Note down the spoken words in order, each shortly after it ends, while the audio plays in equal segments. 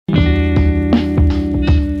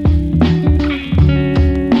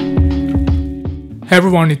Hey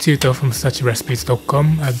everyone, it's Yuto from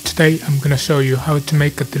searchrecipes.com, and today I'm going to show you how to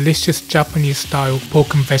make a delicious Japanese style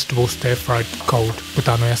pork and vegetable stir fried called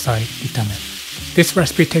Niku Yasai Itame. This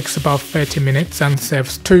recipe takes about 30 minutes and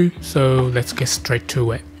serves two, so let's get straight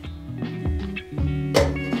to it.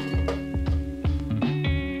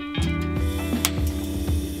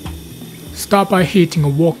 Start by heating a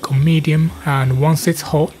wok on medium, and once it's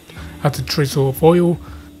hot, add a drizzle of oil.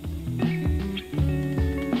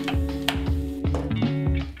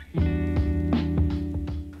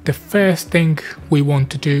 The first thing we want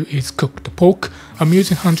to do is cook the pork. I'm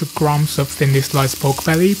using 100 grams of thinly sliced pork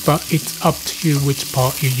belly, but it's up to you which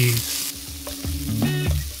part you use.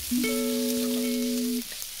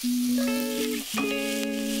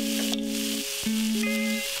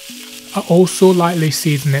 I also lightly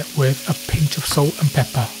season it with a pinch of salt and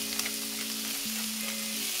pepper.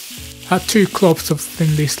 Add 2 cloves of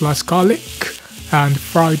thinly sliced garlic and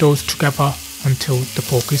fry those together until the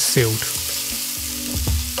pork is sealed.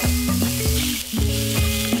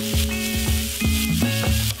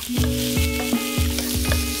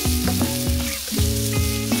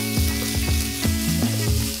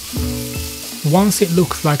 Once it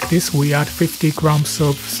looks like this, we add 50 grams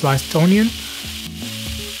of sliced onion,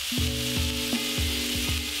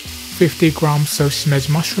 50 grams of shimeji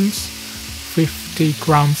mushrooms, 50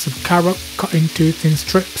 grams of carrot cut into thin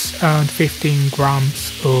strips, and 15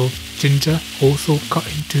 grams of ginger also cut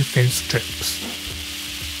into thin strips.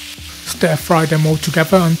 Stir fry them all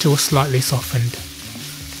together until slightly softened.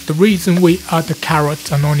 The reason we add the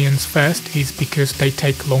carrots and onions first is because they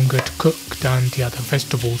take longer to cook than the other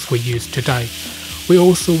vegetables we use today. We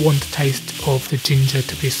also want the taste of the ginger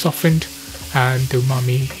to be softened and the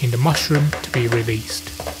umami in the mushroom to be released.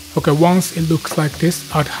 Okay, once it looks like this,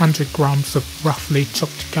 add 100 grams of roughly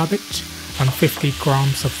chopped cabbage and 50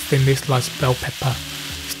 grams of thinly sliced bell pepper.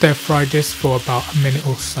 Stir fry this for about a minute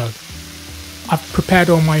or so. I've prepared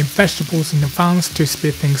all my vegetables in advance to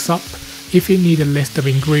speed things up. If you need a list of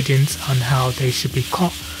ingredients and how they should be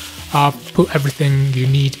cut, I've put everything you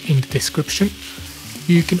need in the description.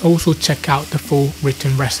 You can also check out the full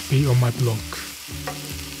written recipe on my blog.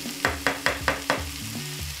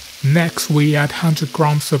 Next, we add 100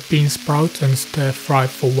 grams of beansprouts and stir fry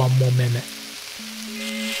for 1 more minute.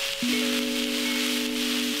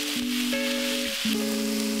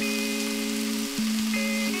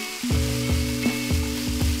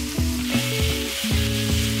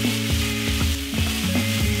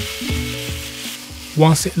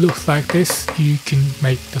 Once it looks like this, you can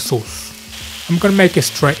make the sauce. I'm gonna make it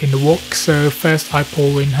straight in the wok, so first I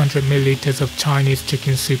pour in 100 ml of Chinese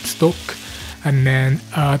chicken soup stock, and then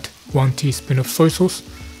add 1 teaspoon of soy sauce,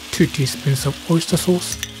 2 teaspoons of oyster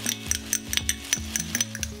sauce,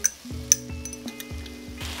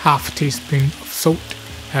 half teaspoon of salt,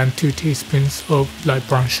 and 2 teaspoons of light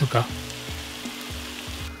brown sugar.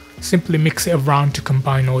 Simply mix it around to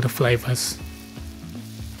combine all the flavors.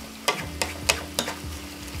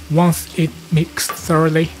 Once it mixed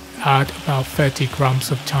thoroughly, add about 30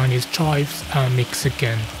 grams of Chinese chives and mix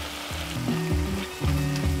again.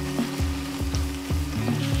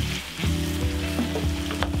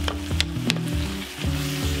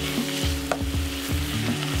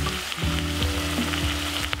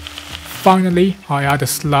 Finally, I add a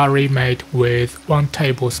slurry made with 1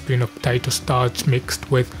 tablespoon of potato starch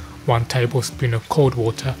mixed with 1 tablespoon of cold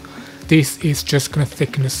water. This is just going to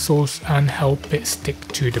thicken the sauce and help it stick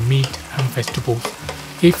to the meat and vegetables.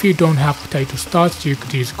 If you don't have potato starch, you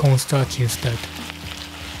could use cornstarch instead.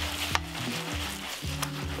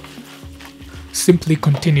 Simply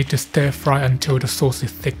continue to stir fry until the sauce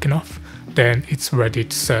is thick enough, then it's ready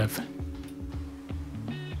to serve.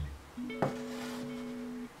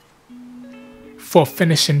 For a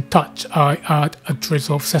finishing touch, I add a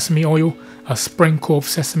drizzle of sesame oil, a sprinkle of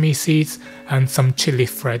sesame seeds, and some chili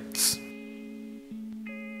threads.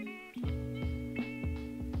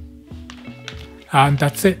 And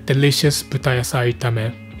that's it, delicious Niku Yasai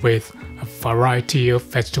Itame with a variety of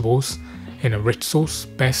vegetables in a rich sauce,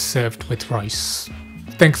 best served with rice.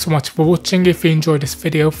 Thanks so much for watching. If you enjoyed this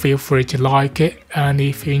video, feel free to like it, and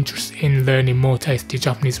if you're interested in learning more tasty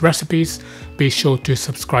Japanese recipes, be sure to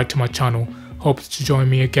subscribe to my channel. Hope to join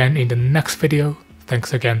me again in the next video.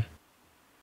 Thanks again.